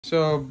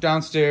So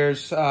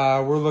downstairs,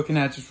 we're looking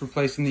at just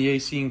replacing the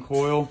AC and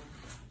coil.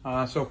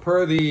 So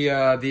per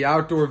the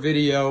outdoor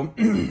video,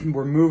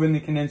 we're moving the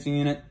condensing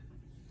unit.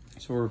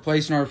 So we're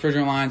replacing our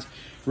refrigerant lines,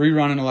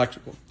 rerunning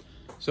electrical.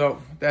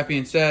 So that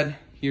being said,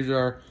 here's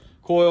our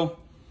coil.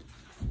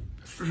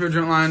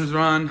 Refrigerant lines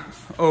run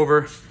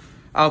over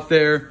out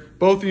there.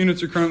 Both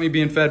units are currently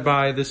being fed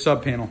by this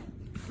sub panel.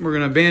 We're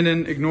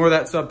gonna ignore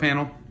that sub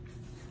panel.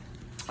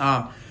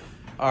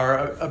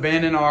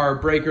 Abandon our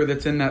breaker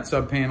that's in that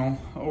sub panel,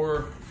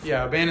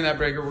 abandon that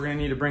breaker. We're gonna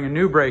need to bring a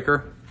new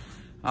breaker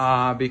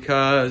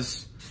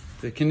because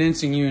the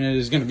condensing unit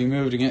is gonna be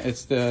moved again.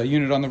 It's the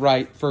unit on the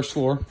right, first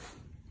floor.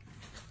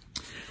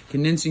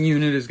 Condensing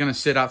unit is gonna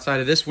sit outside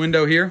of this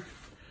window here.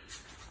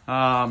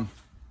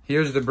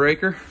 Here's the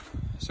breaker.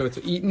 So it's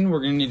an Eaton.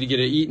 We're gonna need to get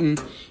an Eaton,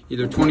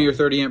 either 20 or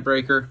 30 amp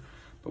breaker,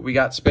 but we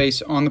got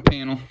space on the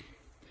panel.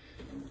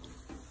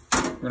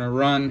 We're gonna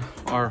run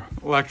our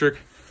electric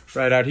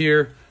right out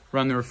here,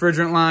 run the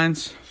refrigerant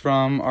lines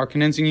from our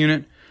condensing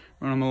unit,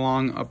 run them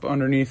along up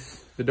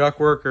underneath the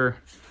ductwork, or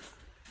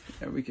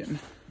we can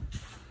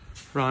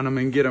run them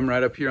and get them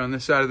right up here on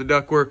this side of the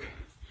ductwork,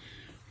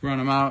 run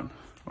them out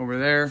over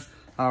there.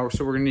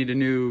 So we're gonna need a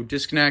new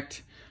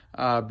disconnect,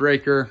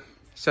 breaker,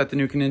 set the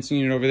new condensing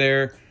unit over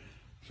there,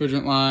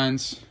 refrigerant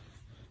lines,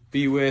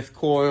 B-width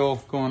coil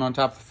going on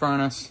top of the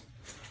furnace.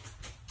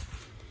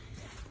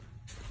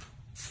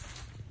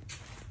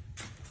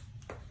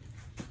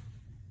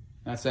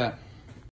 That's that.